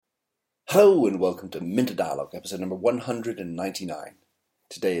Hello and welcome to Minter Dialogue, episode number 199.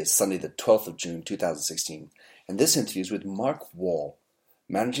 Today is Sunday the 12th of June 2016, and this interview is with Mark Wall,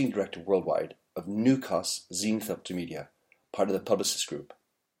 Managing Director Worldwide of Newcast Zenith Optimedia, part of the Publicis Group.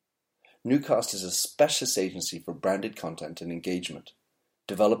 Newcast is a specialist agency for branded content and engagement,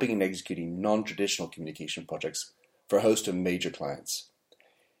 developing and executing non-traditional communication projects for a host of major clients.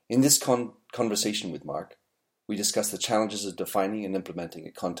 In this conversation with Mark, we discuss the challenges of defining and implementing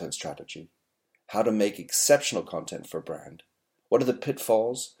a content strategy, how to make exceptional content for a brand, what are the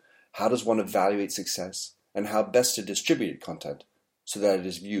pitfalls, how does one evaluate success, and how best to distribute content so that it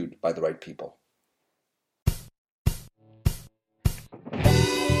is viewed by the right people.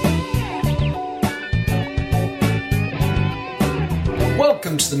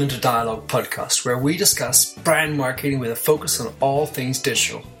 Welcome to the Minter Dialogue podcast, where we discuss brand marketing with a focus on all things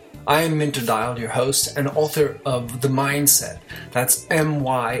digital. I am Minter Dial, your host and author of The Mindset. That's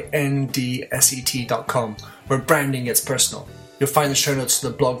MYNDSET.com, where branding gets personal. You'll find the show notes to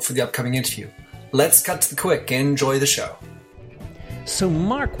the blog for the upcoming interview. Let's cut to the quick and enjoy the show. So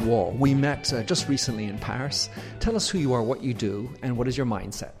Mark Wall, we met just recently in Paris. Tell us who you are, what you do, and what is your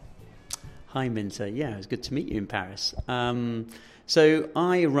mindset? Hi Minter, yeah, it was good to meet you in Paris. So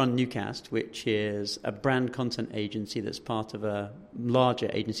I run Newcast, which is a brand content agency that's part of a larger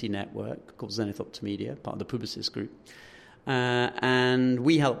agency network called Zenith Optimedia, part of the Publicis Group. And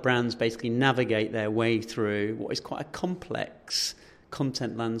we help brands basically navigate their way through what is quite a complex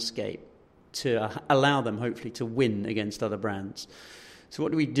content landscape to allow them, hopefully, to win against other brands. So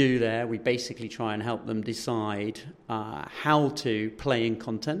what do we do there? We basically try and help them decide how to play in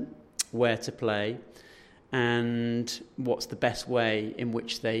content, where to play, and what's the best way in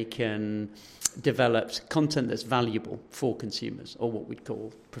which they can develop content that's valuable for consumers, or what we'd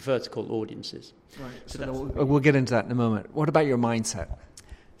prefer to call audiences. Right. So we'll get into that in a moment. What about your mindset?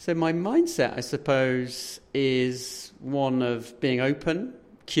 So my mindset, I suppose, is one of being open,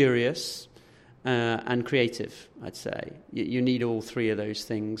 curious, and creative, I'd say. You need all three of those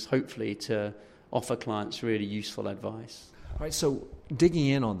things, hopefully, to offer clients really useful advice. Right, so digging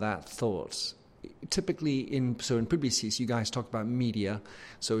in on that thought, typically in Publicis, you guys talk about media.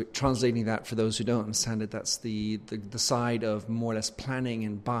 So translating that for those who don't understand it, that's the side of more or less planning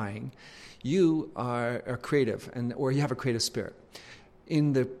and buying. You are creative, or you have a creative spirit.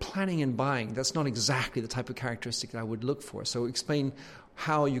 In the planning and buying, that's not exactly the type of characteristic that I would look for. So explain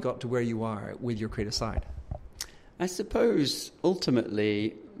how you got to where you are with your creative side. I suppose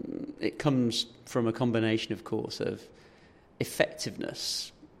ultimately it comes from a combination, of course, of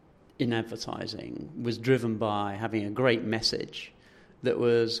effectiveness in advertising was driven by having a great message that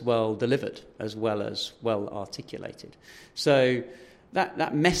was well delivered as well articulated. So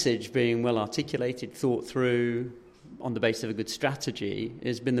that message being well articulated, thought through on the basis of a good strategy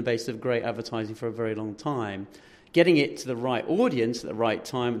has been the basis of great advertising for a very long time. Getting it to the right audience at the right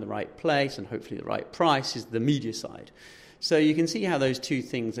time, in the right place, and hopefully the right price is the media side. So you can see how those two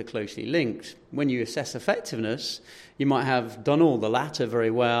things are closely linked. When you assess effectiveness, you might have done all the latter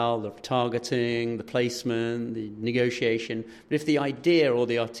very well, the targeting, the placement, the negotiation. But if the idea or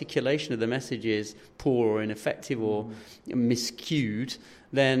the articulation of the message is poor or ineffective or miscued,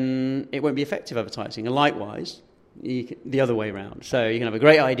 then it won't be effective advertising. And likewise, the other way around. So you can have a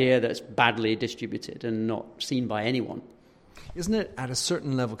great idea that's badly distributed and not seen by anyone. Isn't it at a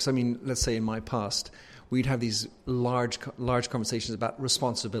certain level? Because, I mean, let's say in my past, we'd have these large conversations about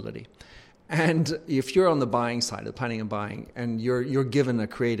responsibility. And if you're on the buying side, the planning and buying, and you're given a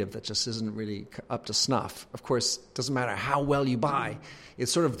creative that just isn't really up to snuff, of course, it doesn't matter how well you buy,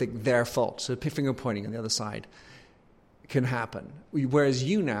 it's sort of their fault. So finger pointing on the other side can happen. Whereas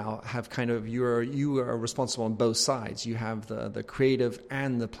you now have kind of, you are responsible on both sides. You have the creative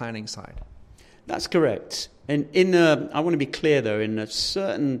and the planning side. That's correct. And I want to be clear, though, in a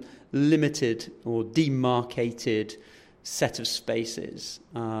certain limited or demarcated set of spaces.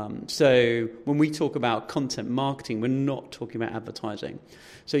 So when we talk about content marketing, we're not talking about advertising.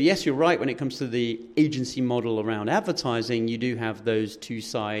 So yes, you're right, when it comes to the agency model around advertising, you do have those two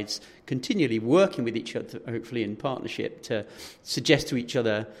sides continually working with each other, hopefully in partnership, to suggest to each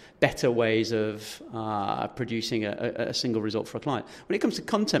other better ways of producing a single result for a client. When it comes to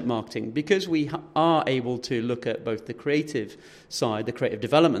content marketing, because we are able to look at both the creative side, the creative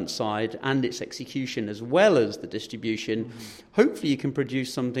development side, and its execution, as well as the distribution, hopefully you can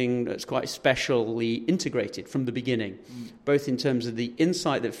produce something that's quite specially integrated from the beginning, both in terms of the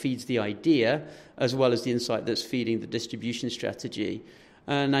insight that feeds the idea, as well as the insight that's feeding the distribution strategy.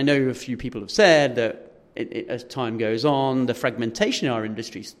 And I know a few people have said that as time goes on, the fragmentation in our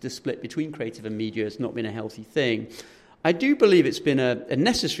industry, the split between creative and media, has not been a healthy thing. I do believe it's been a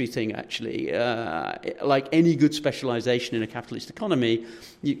necessary thing, actually. Like any good specialization in a capitalist economy,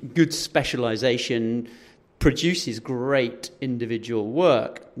 good specialization produces great individual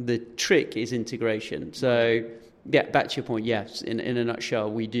work. The trick is integration. So, yeah, back to your point, yes, in a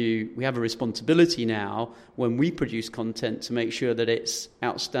nutshell, we have a responsibility now when we produce content to make sure that it's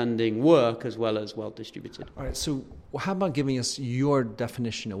outstanding work as well as well distributed. All right, so how about giving us your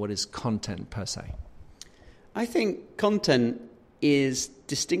definition of what is content per se? I think content is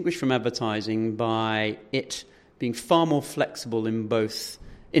distinguished from advertising by it being far more flexible in both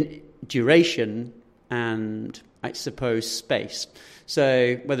in duration and, I suppose, space.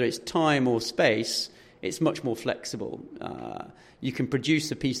 So whether it's time or space, it's much more flexible. You can produce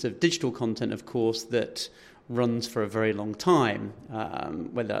a piece of digital content, of course, that runs for a very long time,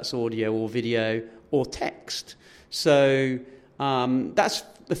 whether that's audio or video or text. So that's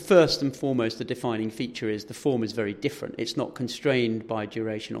the first and foremost, the defining feature is the form is very different. It's not constrained by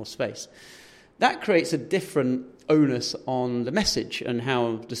duration or space. That creates a different onus on the message and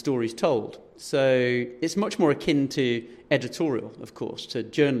how the story is told. So it's much more akin to editorial, of course, to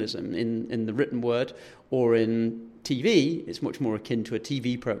journalism in the written word, or in TV, it's much more akin to a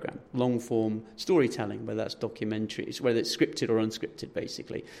TV program, long-form storytelling, whether that's documentaries, whether it's scripted or unscripted,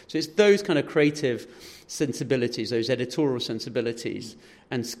 basically. So it's those kind of creative sensibilities, those editorial sensibilities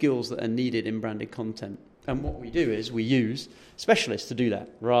and skills that are needed in branded content. And what we do is we use specialists to do that,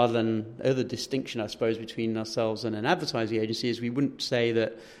 rather than the other distinction, I suppose, between ourselves and an advertising agency is we wouldn't say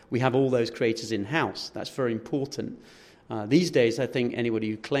that we have all those creators in-house. That's very important. These days, I think anybody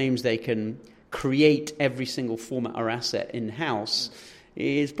who claims they can create every single format or asset in-house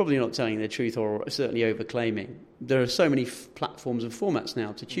is probably not telling the truth, or certainly overclaiming. There are so many platforms and formats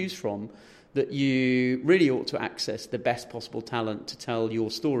now to choose from that you really ought to access the best possible talent to tell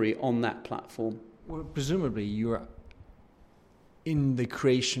your story on that platform. Well, presumably you're in the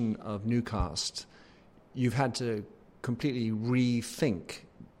creation of Newcast, you've had to completely rethink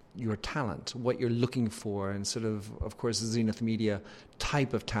your talent, what you're looking for, and sort of course, the Zenith Media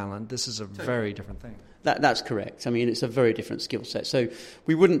type of talent. This is a very different thing. That's correct. I mean, it's a very different skill set. So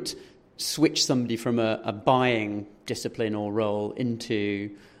we wouldn't switch somebody from a buying discipline or role into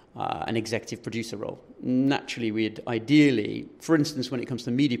an executive producer role. Naturally, we'd ideally, for instance, when it comes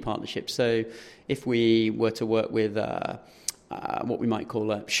to media partnerships, so if we were to work with what we might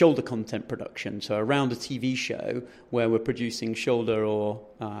call a shoulder content production, so around a TV show where we're producing shoulder or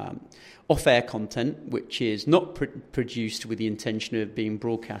off-air content, which is not produced with the intention of being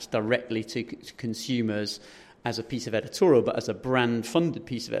broadcast directly to consumers as a piece of editorial, but as a brand-funded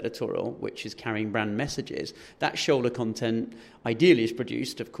piece of editorial, which is carrying brand messages. That shoulder content ideally is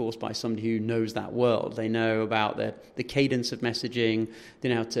produced, of course, by somebody who knows that world. They know about the cadence of messaging, they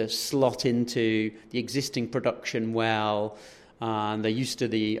know how to slot into the existing production well, and they're used to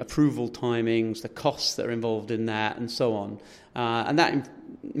the approval timings, the costs that are involved in that, and so on. And that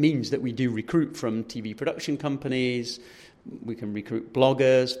means that we do recruit from TV production companies. We can recruit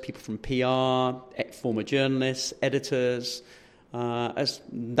bloggers, people from PR, former journalists, editors, as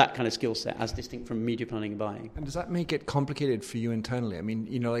that kind of skill set, as distinct from media planning and buying. And does that make it complicated for you internally? I mean,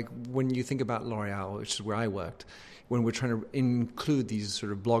 like when you think about L'Oréal, which is where I worked, when we're trying to include these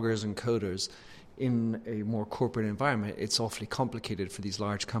sort of bloggers and coders in a more corporate environment, it's awfully complicated for these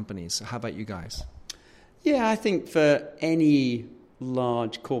large companies. How about you guys? Yeah, I think for any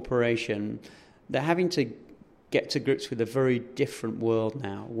large corporation, they're having to get to grips with a very different world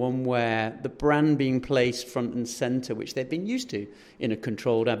now, one where the brand being placed front and centre, which they've been used to in a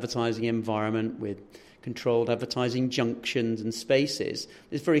controlled advertising environment with controlled advertising junctions and spaces,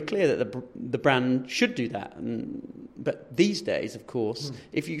 it's very clear that the brand should do that. But these days, of course,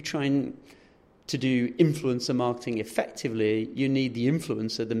 if you try to do influencer marketing effectively, you need the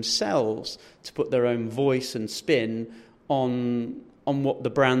influencer themselves to put their own voice and spin on what the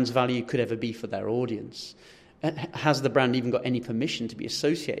brand's value could ever be for their audience. Has the brand even got any permission to be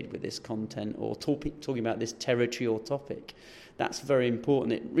associated with this content or talking about this territory or topic? That's very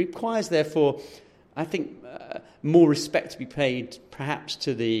important. It requires, therefore, I think, more respect to be paid perhaps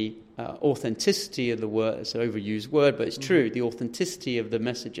to the authenticity of the word. It's an overused word, but it's true, the authenticity of the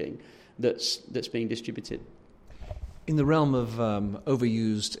messaging that's being distributed. In the realm of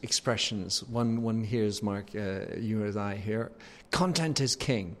overused expressions, one hears, Mark, you and I hear, content is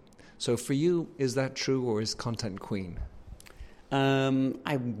king. So for you, is that true, or is content queen?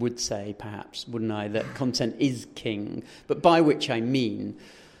 I would say, perhaps, wouldn't I, that content is king, but by which I mean,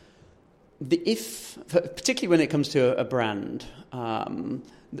 particularly when it comes to a brand,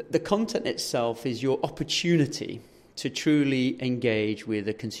 the content itself is your opportunity to truly engage with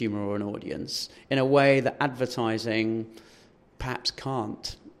a consumer or an audience in a way that advertising perhaps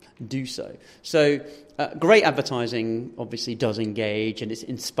can't do so. So great advertising obviously does engage and it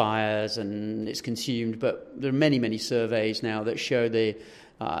inspires and it's consumed, but there are many, many surveys now that show the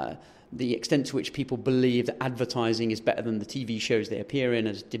extent to which people believe that advertising is better than the TV shows they appear in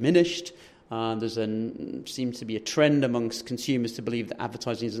has diminished. Seems to be a trend amongst consumers to believe that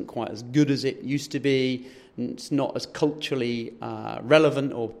advertising isn't quite as good as it used to be. It's not as culturally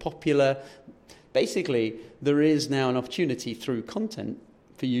relevant or popular. Basically, there is now an opportunity through content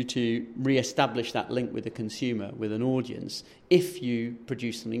for you to re-establish that link with the consumer, with an audience, if you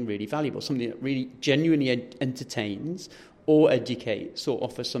produce something really valuable, something that really genuinely entertains or educates or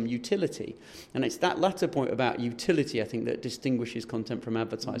offers some utility. And it's that latter point about utility, I think, that distinguishes content from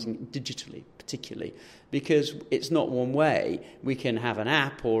advertising digitally, particularly, because it's not one way. We can have an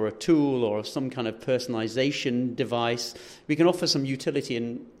app or a tool or some kind of personalization device. We can offer some utility,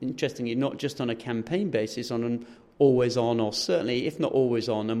 and interestingly, not just on a campaign basis, on an always on, or certainly, if not always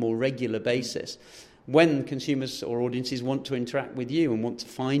on, a more regular basis. When consumers or audiences want to interact with you and want to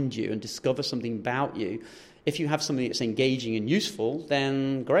find you and discover something about you, if you have something that's engaging and useful,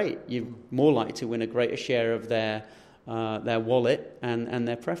 then great. You're more likely to win a greater share of their wallet and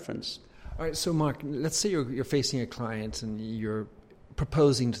their preference. All right, so Mark, let's say you're facing a client and you're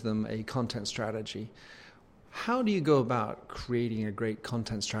proposing to them a content strategy. How do you go about creating a great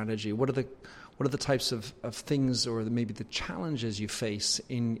content strategy? What are the types of things or maybe the challenges you face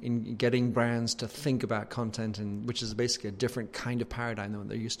in getting brands to think about content, and which is basically a different kind of paradigm than what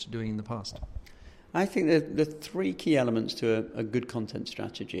they're used to doing in the past? I think there are three key elements to a good content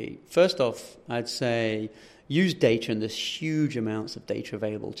strategy. First off, I'd say use data, and there's huge amounts of data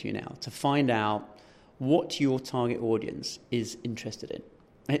available to you now, to find out what your target audience is interested in.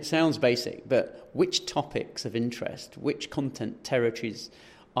 It sounds basic, but which topics of interest, which content territories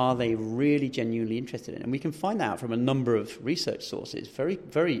are they really genuinely interested in? And we can find that out from a number of research sources very,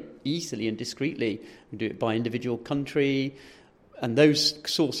 very easily and discreetly. We do it by individual country. And those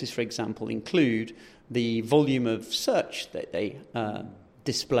sources, for example, include the volume of search that they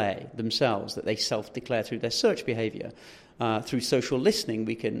display themselves, that they self-declare through their search behavior. Through social listening,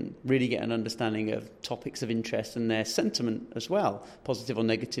 we can really get an understanding of topics of interest and their sentiment as well, positive or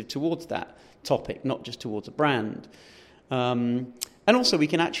negative towards that topic, not just towards a brand. And also we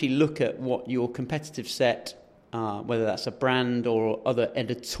can actually look at what your competitive set, whether that's a brand or other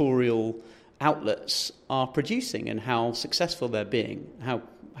editorial outlets, are producing and how successful they're being,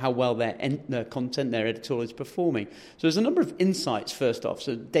 how well their content, their editorial is performing. So there's a number of insights first off.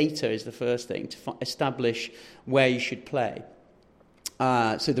 So data is the first thing to establish where you should play.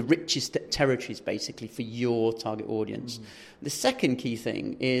 So the richest territories basically for your target audience. The second key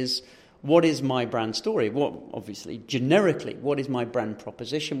thing is, what is my brand story? Obviously, generically, what is my brand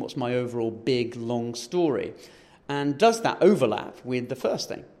proposition? What's my overall big, long story? And does that overlap with the first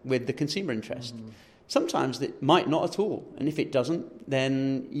thing, with the consumer interest? Sometimes it might not at all. And if it doesn't,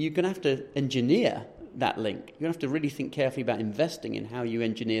 then you're going to have to engineer that link. You're going to have to really think carefully about investing in how you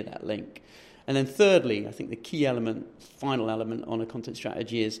engineer that link. And then thirdly, I think the key element, final element on a content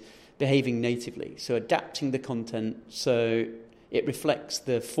strategy is behaving natively. So adapting the content so it reflects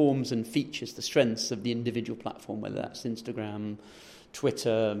the forms and features, the strengths of the individual platform, whether that's Instagram,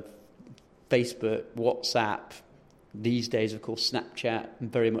 Twitter, Facebook, WhatsApp. These days, of course, Snapchat,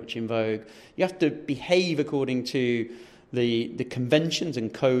 very much in vogue. You have to behave according to the conventions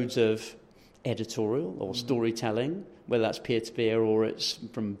and codes of editorial or storytelling, whether that's peer-to-peer or it's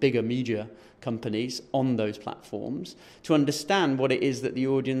from bigger media companies on those platforms, to understand what it is that the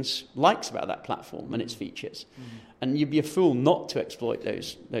audience likes about that platform and its features. And you'd be a fool not to exploit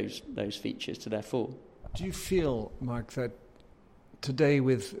those features to their full. Do you feel, Mark, that today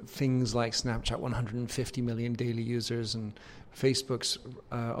with things like Snapchat, 150 million daily users, and Facebook's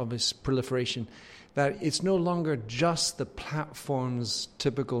obvious proliferation, that it's no longer just the platform's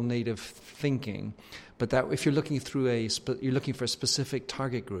typical native thinking, but that if you're looking you're looking for a specific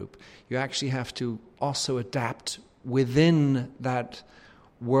target group, you actually have to also adapt within that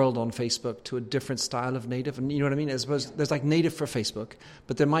world on Facebook to a different style of native. And you know what I mean? I suppose there's like native for Facebook,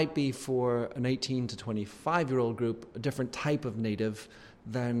 but there might be for an 18 to 25-year-old group a different type of native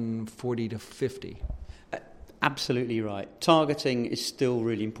than 40 to 50. Absolutely right. Targeting is still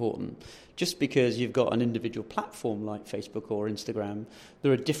really important. just because you've got an individual platform like Facebook or Instagram,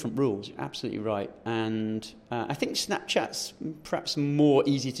 there are different rules. You're absolutely right. And I think Snapchat's perhaps more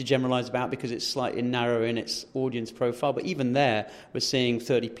easy to generalize about because it's slightly narrower in its audience profile. But even there, we're seeing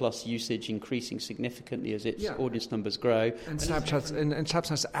 30-plus usage increasing significantly as its audience numbers grow. And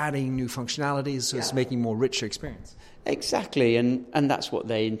Snapchat's adding new functionalities, so it's making more richer experience. Exactly, and that's what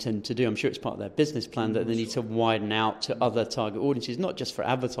they intend to do. I'm sure it's part of their business plan that they need to widen out to other target audiences, not just for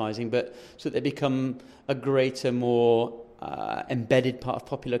advertising, but so that they become a greater, more embedded part of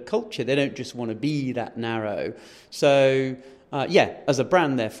popular culture. They don't just want to be that narrow. So, as a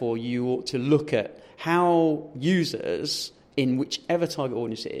brand, therefore, you ought to look at how users in whichever target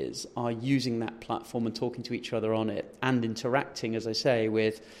audience it is, are using that platform and talking to each other on it and interacting, as I say,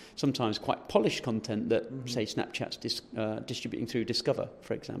 with sometimes quite polished content that, say, Snapchat's distributing through Discover,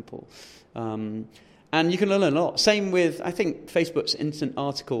 for example. And you can learn a lot. Same with, I think, Facebook's Instant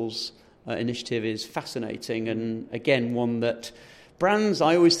Articles initiative is fascinating and, again, one that brands,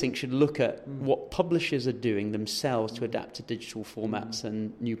 I always think, should look at what publishers are doing themselves to adapt to digital formats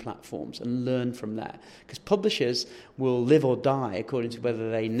and new platforms and learn from that. Because publishers will live or die according to whether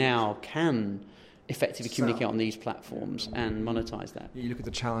they now can effectively communicate on these platforms and monetize that. You look at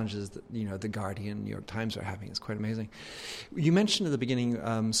the challenges that The Guardian, New York Times are having. It's quite amazing. You mentioned at the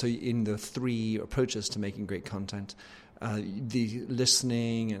beginning, so in the 3 approaches to making great content, the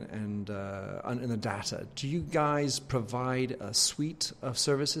listening and the data. Do you guys provide a suite of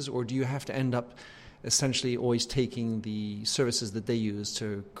services, or do you have to end up essentially always taking the services that they use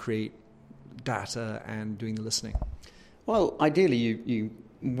to create data and doing the listening? Well, ideally,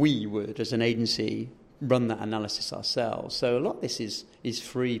 we would, as an agency, run that analysis ourselves. So a lot of this is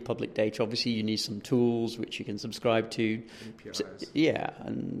free public data. Obviously, you need some tools which you can subscribe to.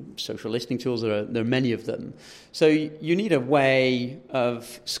 And social listening tools, there are many of them. So you need a way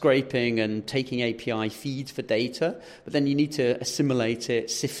of scraping and taking API feeds for data, but then you need to assimilate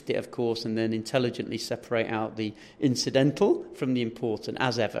it, sift it, of course, and then intelligently separate out the incidental from the important,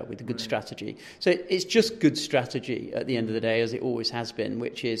 as ever, with a good strategy. So it's just good strategy at the end of the day, as it always has been,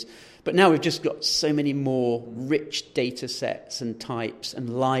 which is... But now we've just got so many more rich data sets and types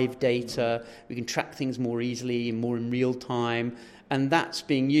and live data. We can track things more easily and more in real time. And that's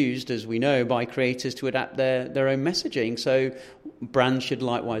being used, as we know, by creators to adapt their own messaging. So brands should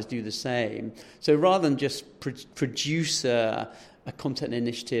likewise do the same. So rather than just produce a content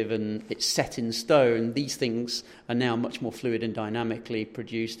initiative and it's set in stone, these things are now much more fluid and dynamically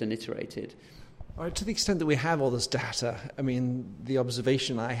produced and iterated. All right, to the extent that we have all this data, I mean, the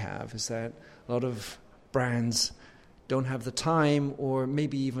observation I have is that a lot of brands don't have the time or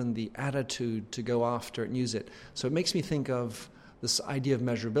maybe even the attitude to go after it and use it. So it makes me think of this idea of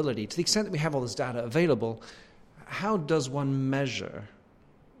measurability. To the extent that we have all this data available, how does one measure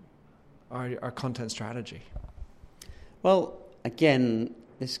our content strategy? Well, again,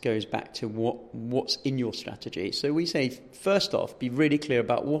 this goes back to what's in your strategy. So we say, first off, be really clear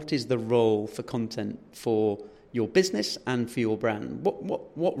about what is the role for content for your business and for your brand.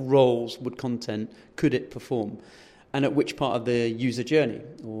 What roles could it perform? And at which part of the user journey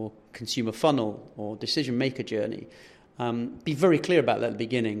or consumer funnel or decision maker journey? Be very clear about that at the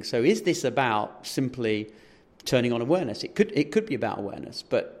beginning. So is this about simply turning on awareness? It could be about awareness,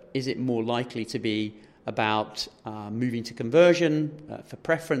 but is it more likely to be about moving to conversion, for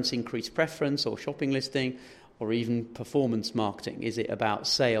preference, increased preference, or shopping listing, or even performance marketing? Is it about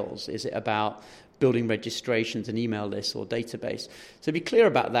sales? Is it about building registrations and email lists or database? So be clear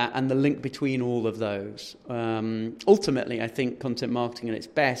about that and the link between all of those. Ultimately, I think content marketing at its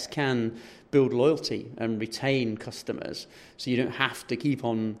best can build loyalty and retain customers. So you don't have to keep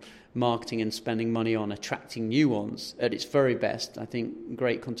on marketing and spending money on attracting new ones. At its very best, I think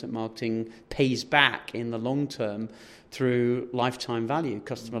great content marketing pays back in the long term through lifetime value,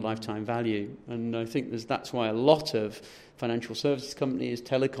 customer lifetime value. And I think that's why a lot of financial services companies,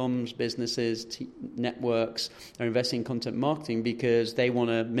 telecoms, businesses, networks are investing in content marketing because they want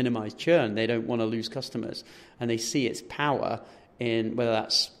to minimize churn. They don't want to lose customers. And they see its power in whether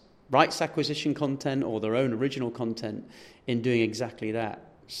that's rights acquisition content or their own original content in doing exactly that.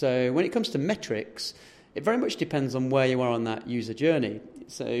 So when it comes to metrics, it very much depends on where you are on that user journey.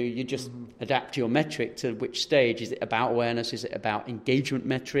 So you just adapt your metric to which stage. Is it about awareness? Is it about engagement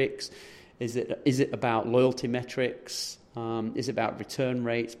metrics? Is it about loyalty metrics? Is it about return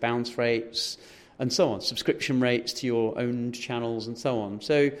rates, bounce rates, and so on, subscription rates to your own channels and so on?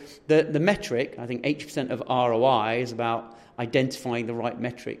 So the metric, I think 80% of ROI is about identifying the right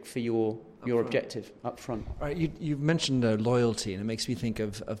metric for your objective up front. All right, you've mentioned loyalty, and it makes me think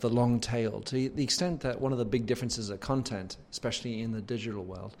of the long tail. To the extent that one of the big differences of content, especially in the digital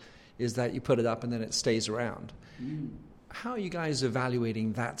world, is that you put it up and then it stays around. How are you guys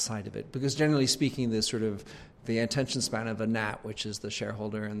evaluating that side of it? Because generally speaking, the attention span of a Nat, which is the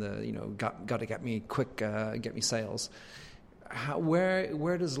shareholder and the got to get me quick, get me sales.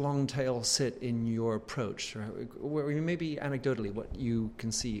 Where does long tail sit in your approach? Or maybe anecdotally, what you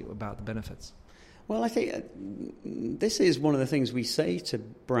can see about the benefits? Well, I think this is one of the things we say to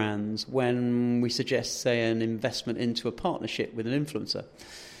brands when we suggest, say, an investment into a partnership with an influencer.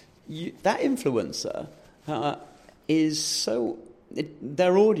 That influencer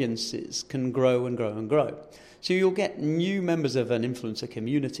their audiences can grow and grow and grow. So you'll get new members of an influencer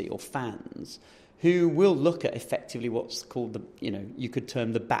community or fans who will look at effectively what's called you could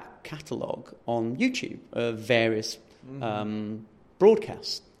term the back catalogue on YouTube of various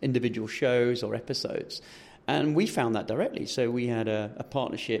broadcasts, individual shows or episodes. And we found that directly. So we had a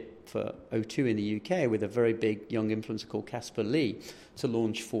partnership for O2 in the UK with a very big young influencer called Casper Lee to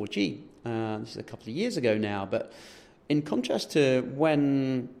launch 4G. This is a couple of years ago now. But in contrast to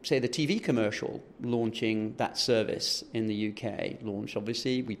when, say, the TV commercial launching that service in the UK launched,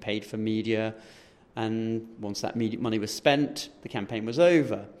 obviously, we paid for media. And once that media money was spent, the campaign was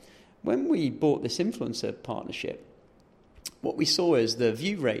over. When we bought this influencer partnership, what we saw is the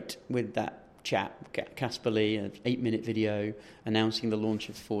view rate with that chap, Casper Lee, an 8-minute video announcing the launch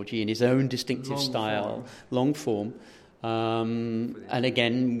of 4G in his own distinctive long form. And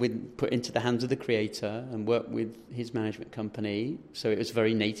again, put into the hands of the creator and worked with his management company. So it was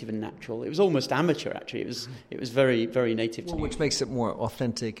very native and natural. It was almost amateur, actually. It was very, very native to me. Which makes it more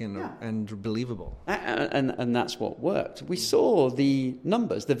authentic and believable. And that's what worked. We saw the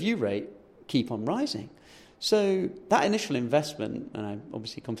numbers, the view rate, keep on rising. So that initial investment, and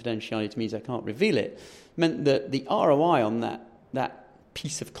obviously confidentiality means I can't reveal it, meant that the ROI on that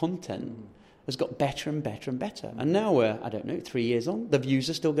piece of content has got better and better and better. And now we're, 3 years on, the views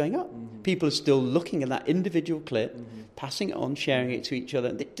are still going up. People are still looking at that individual clip, passing it on, sharing it to each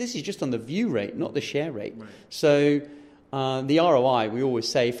other. This is just on the view rate, not the share rate. Right. So the ROI, we always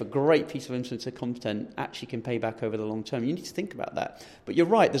say, for a great piece of influencer content actually can pay back over the long term. You need to think about that. But you're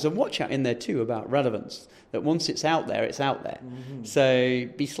right, there's a watch out in there too about relevance, that once it's out there, it's out there. So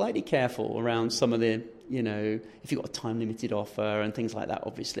be slightly careful around some of the, if you've got a time-limited offer and things like that,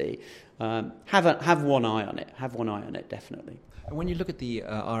 obviously. Have one eye on it. Have one eye on it, definitely. And when you look at the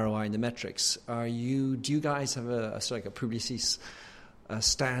ROI and the metrics, do you guys have a Publicis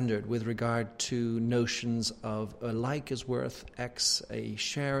standard with regard to notions of a like is worth X, a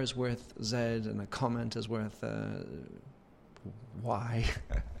share is worth Z, and a comment is worth Y?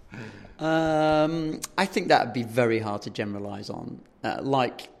 I think that would be very hard to generalise on.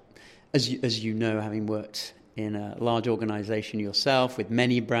 As you know, having worked in a large organisation yourself with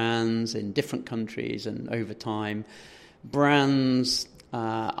many brands in different countries and over time, brands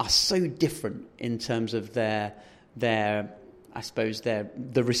are so different in terms of their the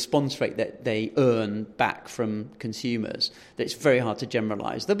response rate that they earn back from consumers, that it's very hard to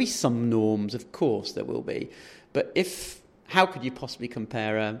generalise. There'll be some norms, of course there will be, but how could you possibly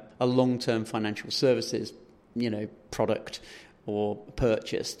compare a long-term financial services, product or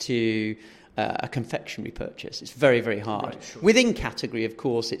purchase to a confectionery purchase? It's very, very hard. Right, sure. Within category, of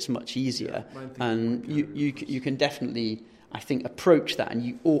course, it's much easier, and you can definitely, I think, approach that, and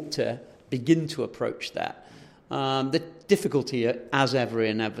you ought to begin to approach that. The difficulty, as ever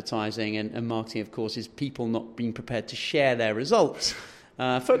in advertising and marketing, of course, is people not being prepared to share their results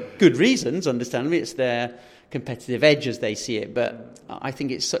for good reasons, understandably. It's their competitive edge as they see it. But I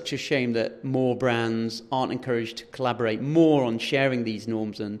think it's such a shame that more brands aren't encouraged to collaborate more on sharing these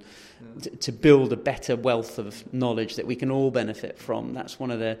norms and to build a better wealth of knowledge that we can all benefit from. That's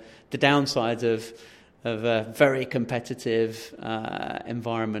one of the downsides of a very competitive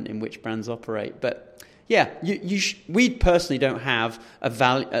environment in which brands operate. But yeah, we personally don't have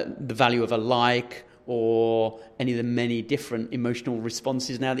the value of a like or any of the many different emotional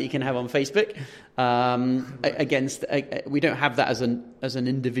responses now that you can have on Facebook. We don't have that as an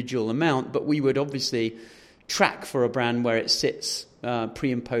individual amount, but we would obviously track for a brand where it sits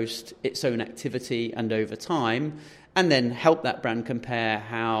pre and post its own activity and over time, and then help that brand compare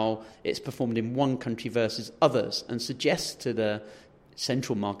how it's performed in one country versus others, and suggest to the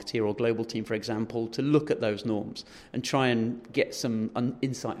central marketeer or global team, for example, to look at those norms and try and get some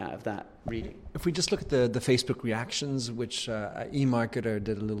insight out of that reading. If we just look at the Facebook reactions, which eMarketer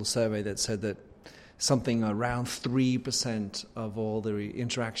did a little survey that said that something around 3% of all the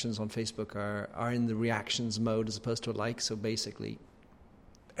interactions on Facebook are in the reactions mode as opposed to a like, so basically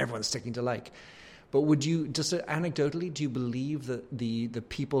everyone's sticking to like. But would you, just anecdotally, do you believe that the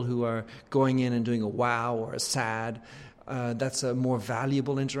people who are going in and doing a wow or a sad that's a more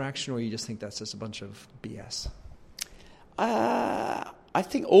valuable interaction, or you just think that's just a bunch of BS? I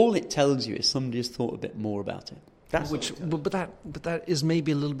think all it tells you is somebody has thought a bit more about it. But that is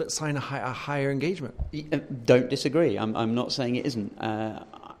maybe a little bit sign of a higher engagement. Don't disagree. I'm not saying it isn't.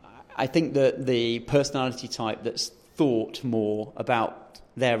 I think that the personality type that's thought more about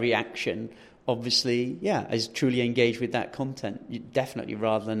their reaction, obviously, is truly engaged with that content. Definitely,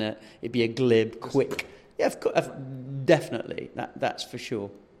 rather than it be a glib, quick. Yeah, of course, definitely. That's for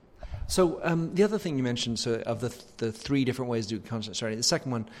sure. So the other thing you mentioned, so of the three different ways to do content strategy, the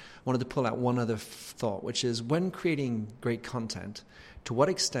second one, I wanted to pull out one other thought, which is when creating great content, to what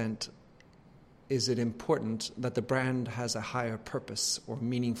extent is it important that the brand has a higher purpose or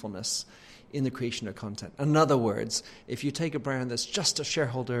meaningfulness in the creation of content? In other words, if you take a brand that's just a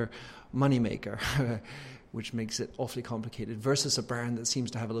shareholder moneymaker, which makes it awfully complicated, versus a brand that seems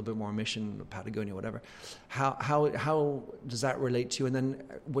to have a little bit more mission, Patagonia, whatever. How does that relate to you? And then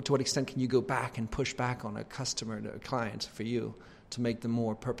to what extent can you go back and push back on a customer, a client for you, to make them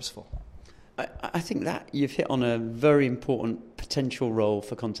more purposeful? I think that you've hit on a very important potential role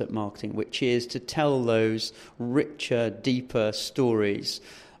for content marketing, which is to tell those richer, deeper stories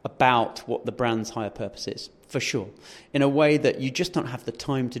about what the brand's higher purpose is. For sure, in a way that you just don't have the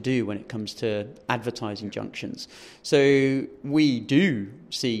time to do when it comes to advertising junctions. So we do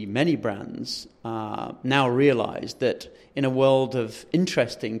see many brands now realise that in a world of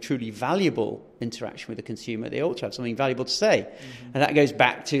interesting, truly valuable interaction with the consumer, they also have something valuable to say. Mm-hmm. And that goes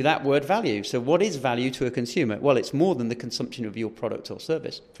back to that word value. So what is value to a consumer? Well, it's more than the consumption of your product or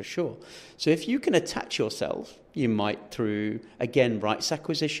service, for sure. So if you can attach yourself, you might through, again, rights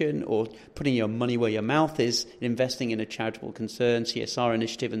acquisition or putting your money where your mouth is, investing in a charitable concern, CSR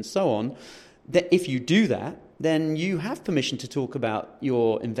initiative and so on, that if you do that, then you have permission to talk about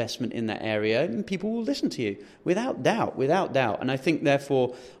your investment in that area and people will listen to you without doubt. And I think,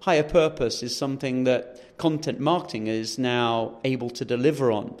 therefore, higher purpose is something that content marketing is now able to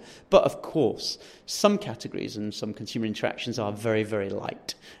deliver on. But, of course, some categories and some consumer interactions are very, very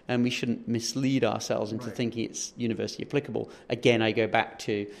light. And we shouldn't mislead ourselves into thinking it's universally applicable. Again, I go back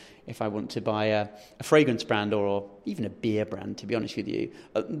to if I want to buy a fragrance brand or even a beer brand, to be honest with you,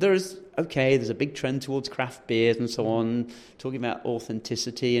 there's a big trend towards craft beers and so on, talking about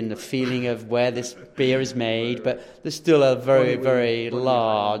authenticity and the feeling of where this beer is made, but there's still a very, very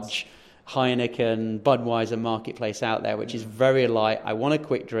large Heineken, Budweiser marketplace out there, which is very light. I want a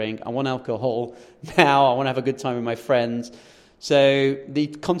quick drink. I want alcohol now. I want to have a good time with my friends. So the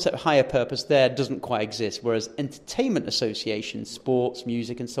concept of higher purpose there doesn't quite exist, whereas entertainment associations, sports,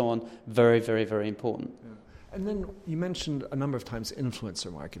 music and so on, very, very, very important. Yeah. And then you mentioned a number of times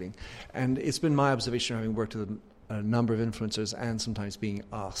influencer marketing, and it's been my observation, having worked with a number of influencers and sometimes being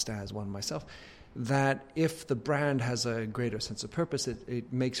asked as one myself, that if the brand has a greater sense of purpose,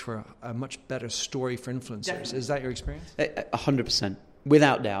 it makes for a much better story for influencers. Definitely. Is that your experience? 100%,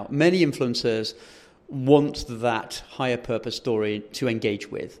 without doubt. Many influencers want that higher purpose story to engage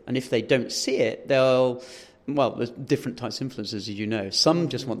with. And if they don't see it, there's different types of influencers, as you know. Some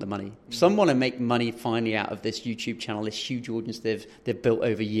just want the money. Some want to make money finally out of this YouTube channel, this huge audience they've built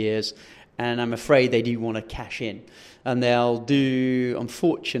over years. And I'm afraid they do want to cash in. And they'll do,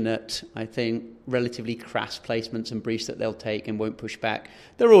 unfortunate, I think, relatively crass placements and briefs that they'll take and won't push back.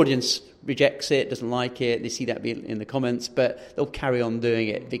 Their audience rejects it, doesn't like it. They see that in the comments, but they'll carry on doing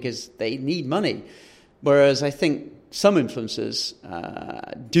it because they need money. Whereas I think some influencers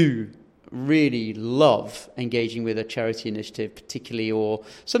do really love engaging with a charity initiative particularly, or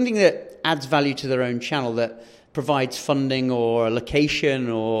something that adds value to their own channel, that provides funding or a location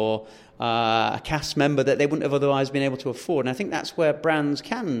or a cast member that they wouldn't have otherwise been able to afford. And I think that's where brands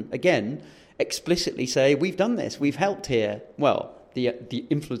can, again, explicitly say, we've done this, we've helped here. Well, the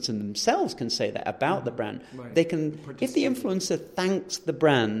influencer themselves can say that about the brand. Right. They can, if the influencer thanks the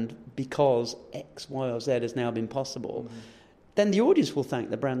brand because X, Y, or Z has now been possible, then the audience will thank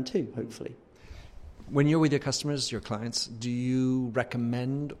the brand too, hopefully. When you're with your customers, your clients, do you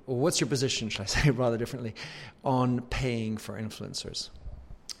recommend, or what's your position, should I say rather differently, on paying for influencers?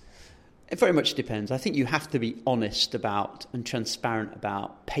 It very much depends. I think you have to be honest about and transparent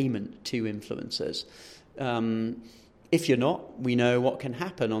about payment to influencers. If you're not, we know what can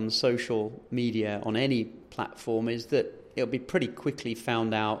happen on social media, on any platform, is that it'll be pretty quickly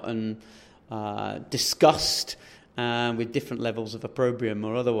found out and discussed with different levels of opprobrium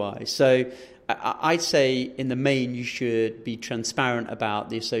or otherwise. So I'd say in the main you should be transparent about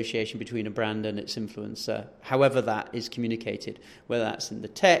the association between a brand and its influencer, however that is communicated, whether that's in the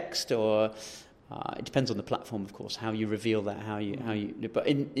text or It depends on the platform, of course, how you reveal that, how you. But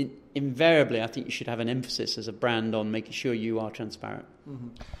invariably, I think you should have an emphasis as a brand on making sure you are transparent. Mm-hmm.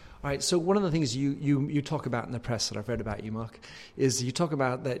 All right. So one of the things you talk about in the press that I've read about you, Mark, is you talk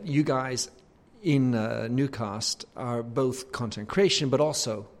about that you guys in Newcast are both content creation, but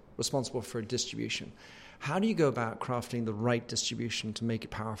also responsible for distribution. How do you go about crafting the right distribution to make it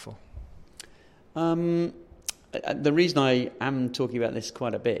powerful? The reason I am talking about this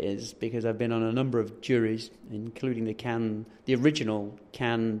quite a bit is because I've been on a number of juries, including the original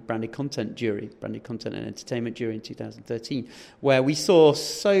Cannes branded content jury, branded content and entertainment jury in 2013, where we saw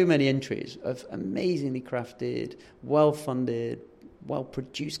so many entries of amazingly crafted, well-funded,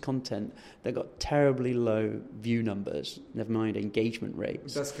 well-produced content that got terribly low view numbers, never mind engagement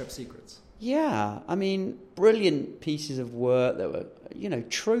rates. Best kept secrets. Yeah, I mean, brilliant pieces of work that were,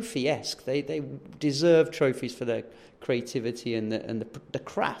 trophy-esque. They deserve trophies for their creativity and the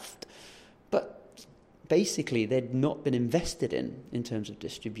craft. But basically, they'd not been invested in terms of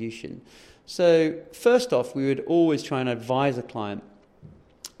distribution. So first off, we would always try and advise a client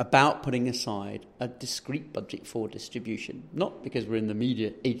about putting aside a discrete budget for distribution. Not because we're in the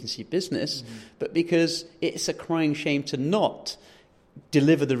media agency business, but because it's a crying shame to not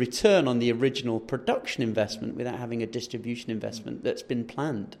deliver the return on the original production investment without having a distribution investment that's been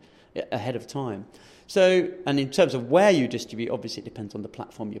planned ahead of time. So, and in terms of where you distribute, obviously it depends on the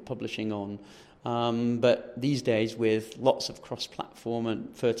platform you're publishing on. But these days, with lots of cross-platform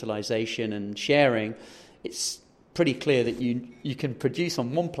and fertilization and sharing, it's pretty clear that you can produce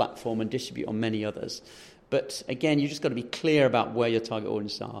on one platform and distribute on many others. But again, you just got to be clear about where your target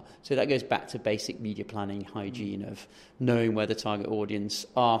audience are. So that goes back to basic media planning, hygiene of knowing where the target audience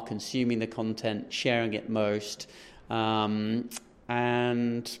are consuming the content, sharing it most, and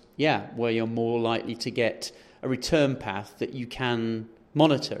where you're more likely to get a return path that you can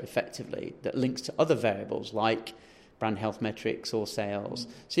monitor effectively that links to other variables like brand health metrics or sales.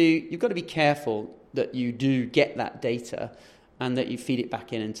 So you've got to be careful that you do get that data and that you feed it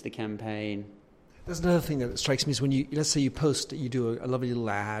back into the campaign. There's another thing that strikes me is when let's say you do a lovely little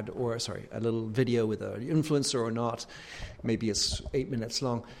ad a little video with an influencer or not, maybe it's 8 minutes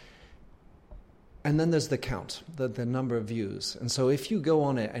long. And then there's the count, the number of views. And so if you go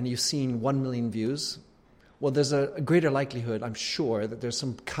on it and you've seen 1 million views, well, there's a greater likelihood, I'm sure, that there's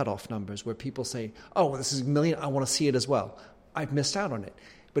some cutoff numbers where people say, oh, this is a million, I want to see it as well. I've missed out on it.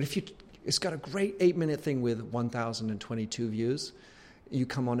 But it's got a great 8-minute thing with 1,022 views. You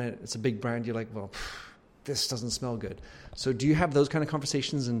come on it, it's a big brand, you're like, well, this doesn't smell good. So do you have those kind of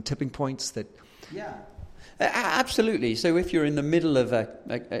conversations and tipping points that... Yeah, absolutely. So if you're in the middle of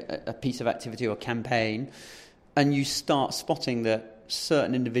a piece of activity or campaign and you start spotting that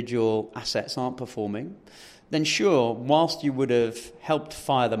certain individual assets aren't performing, then sure, whilst you would have helped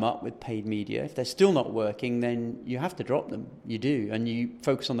fire them up with paid media, if they're still not working, then you have to drop them. You do, and you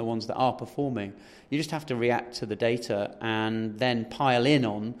focus on the ones that are performing. You just have to react to the data and then pile in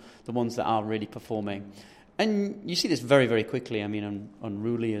on the ones that are really performing. And you see this very, very quickly. I mean, on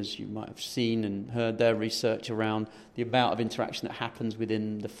Unruly, as you might have seen and heard their research around the amount of interaction that happens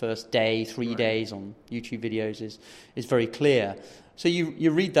within the first day, 3 days on YouTube videos is very clear. So you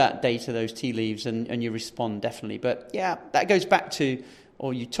read that data, those tea leaves, and you respond definitely. But yeah, that goes back to,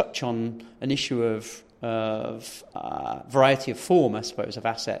 or you touch on an issue of variety of form, I suppose, of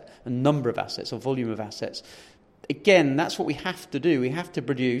asset, and number of assets or volume of assets. Again, that's what we have to do. We have to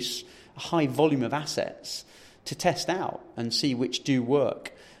produce a high volume of assets to test out and see which do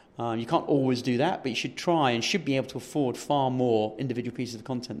work. You can't always do that, but you should try and should be able to afford far more individual pieces of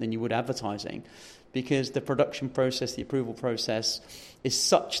content than you would advertising, because the production process, the approval process is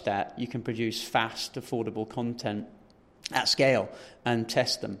such that you can produce fast, affordable content at scale and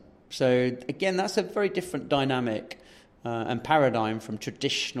test them. So again, that's a very different dynamic and paradigm from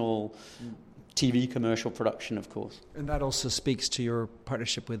traditional TV commercial production, of course. And that also speaks to your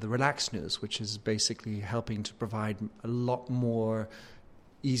partnership with the Relax News, which is basically helping to provide a lot more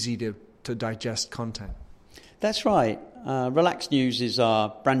easy to digest content. That's right. Relax News is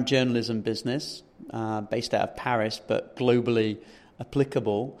our brand journalism business based out of Paris, but globally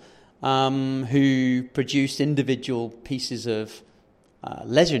applicable, who produce individual pieces of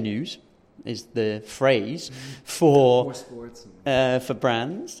leisure news, is the phrase for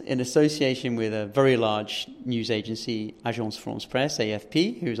brands, in association with a very large news agency, Agence France Presse,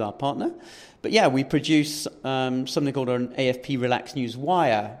 AFP, who's our partner. But yeah, we produce something called an AFP Relax News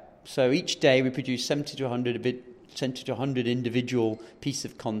Wire. So each day we produce 70 to 100 individual pieces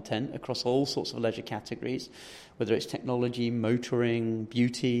of content across all sorts of leisure categories, whether it's technology, motoring,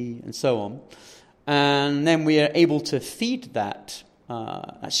 beauty, and so on. And then we are able to feed that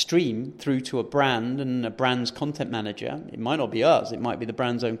stream through to a brand and a brand's content manager. It might not be us, it might be the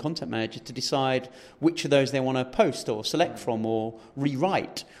brand's own content manager, to decide which of those they want to post or select from or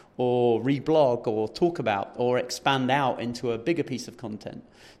rewrite or reblog or talk about or expand out into a bigger piece of content.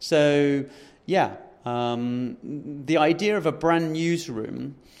 So, yeah, the idea of a brand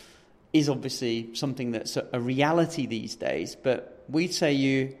newsroom is obviously something that's a reality these days, but we'd say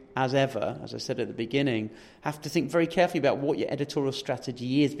you, as ever, as I said at the beginning, have to think very carefully about what your editorial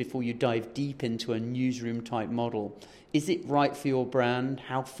strategy is before you dive deep into a newsroom-type model. Is it right for your brand?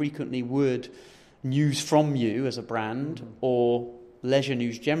 How frequently would news from you as a brand or leisure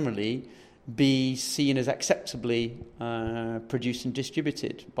news generally be seen as acceptably produced and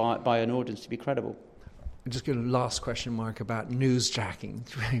distributed by an audience to be credible? Just get a last question, Mark, about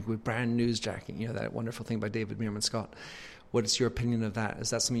newsjacking, with brand newsjacking, you know, that wonderful thing by David Meerman Scott. What is your opinion of that? Is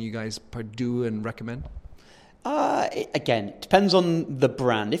that something you guys do and recommend? Again, it depends on the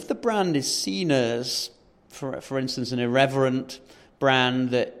brand. If the brand is seen as, for instance, an irreverent brand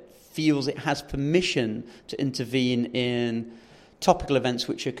that feels it has permission to intervene in topical events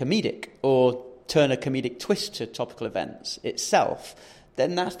which are comedic or turn a comedic twist to topical events itself,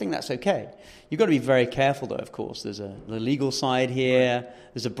 then I think that's okay. You've got to be very careful, though, of course. There's the legal side here.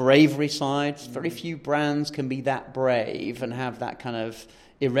 There's a bravery side. Very few brands can be that brave and have that kind of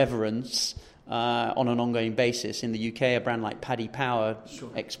irreverence on an ongoing basis. In the UK, a brand like Paddy Power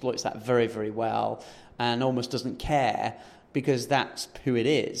exploits that very, very well and almost doesn't care because that's who it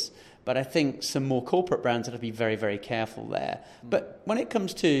is. But I think some more corporate brands have to be very, very careful there. But when it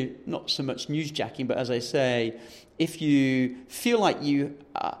comes to not so much newsjacking, but as I say, if you feel like you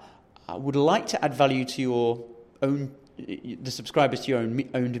would like to add value to your own, the subscribers to your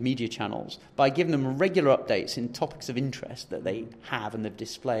owned media channels by giving them regular updates in topics of interest that they have and they've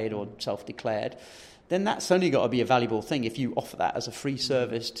displayed or self-declared, then that's only got to be a valuable thing if you offer that as a free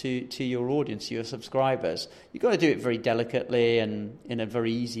service to your audience, to your subscribers. You've got to do it very delicately and in a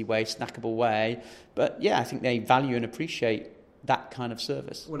very easy way, snackable way. But yeah, I think they value and appreciate that kind of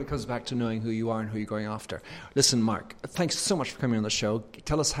service. When it comes back to knowing who you are and who you're going after. Listen, Mark, thanks so much for coming on the show.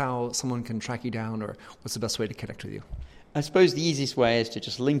 Tell us how someone can track you down, or what's the best way to connect with you. I suppose the easiest way is to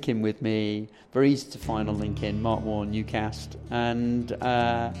just link in with me. Very easy to find on LinkedIn, Mark Waugh Newcast. And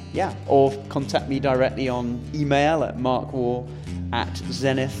or contact me directly on email at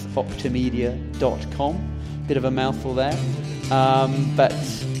markwaugh@zenithoptomedia.com. Bit of a mouthful there. But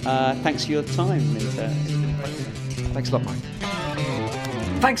thanks for your time, Minter. Thanks a lot, Mark.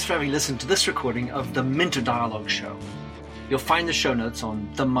 Thanks for having listened to this recording of the Minter Dialogue Show. You'll find the show notes on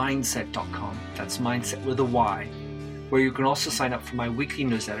themindset.com. That's mindset with a Y, where you can also sign up for my weekly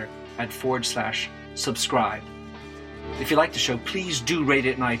newsletter at /subscribe. If you like the show, please do rate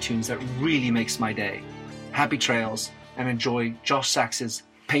it in iTunes. That really makes my day. Happy trails, and enjoy Josh Sachs's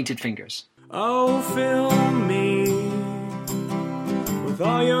Painted Fingers. Oh, fill me with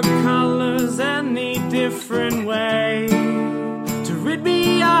all your colors, any different way to rid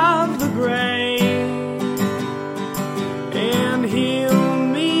me of the gray and heal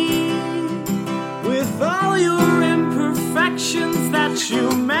me with all your imperfections that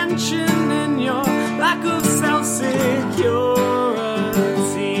you mention in your lack of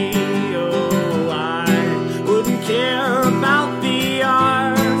self-security. Oh, I wouldn't care about the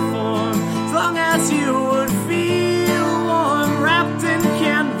art form as long as you would feel warm, wrapped in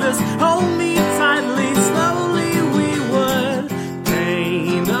canvas. Hold me tightly, slowly we would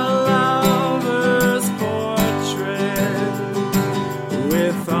paint a lover's portrait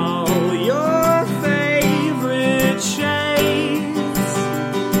with all your favorite shades,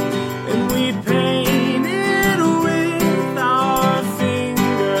 and we paint it with our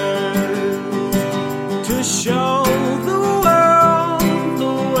fingers to show the world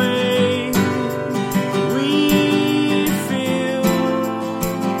the way we feel.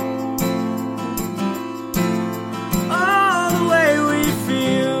 Oh, the way we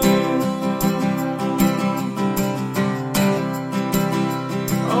feel.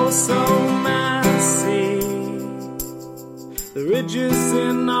 Oh, so messy. The ridges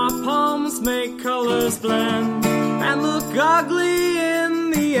in our palms make colors blend and look ugly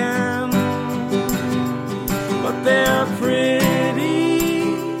in the end, but they're pretty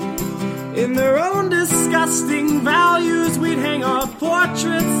in their own disgusting values. We'd hang our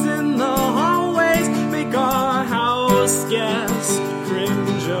portraits in the hallways, make our house guests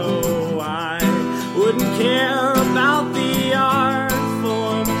cringe. Oh, I wouldn't care about the art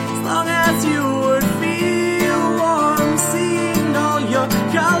form as long as you would feel warm, seeing all your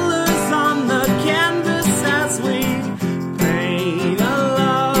colors on the canvas as we paint a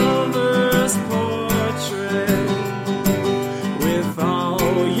lover's portrait with all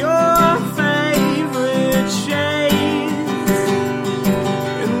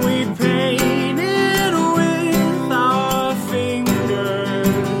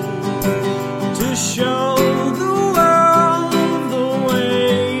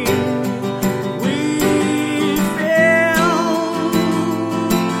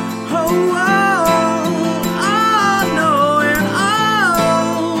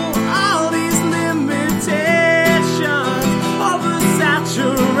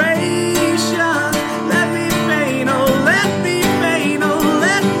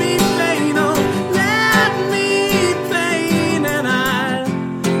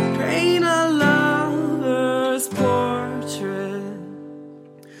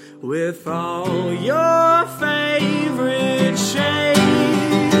with all your favorite shades,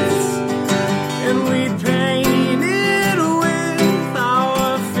 and we'd paint it with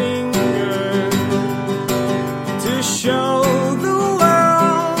our fingers to show the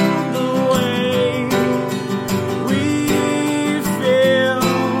world the way we feel.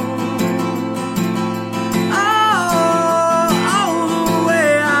 Oh, the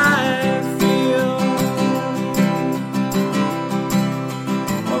way I feel.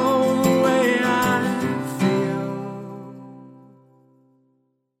 Oh, the way I feel.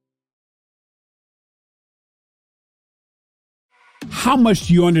 How much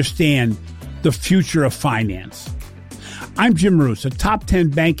do you understand the future of finance? I'm Jim Roos, a top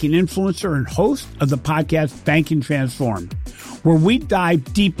 10 banking influencer and host of the podcast Banking Transformed, where we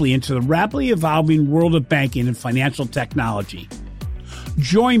dive deeply into the rapidly evolving world of banking and financial technology.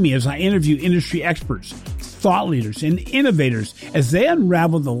 Join me as I interview industry experts, thought leaders, and innovators as they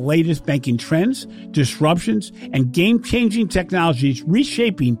unravel the latest banking trends, disruptions, and game-changing technologies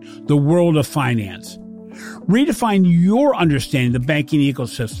reshaping the world of finance. Redefine your understanding of the banking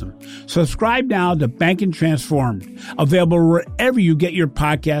ecosystem. Subscribe now to Banking Transformed, available wherever you get your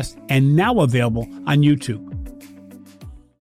podcasts and now available on YouTube.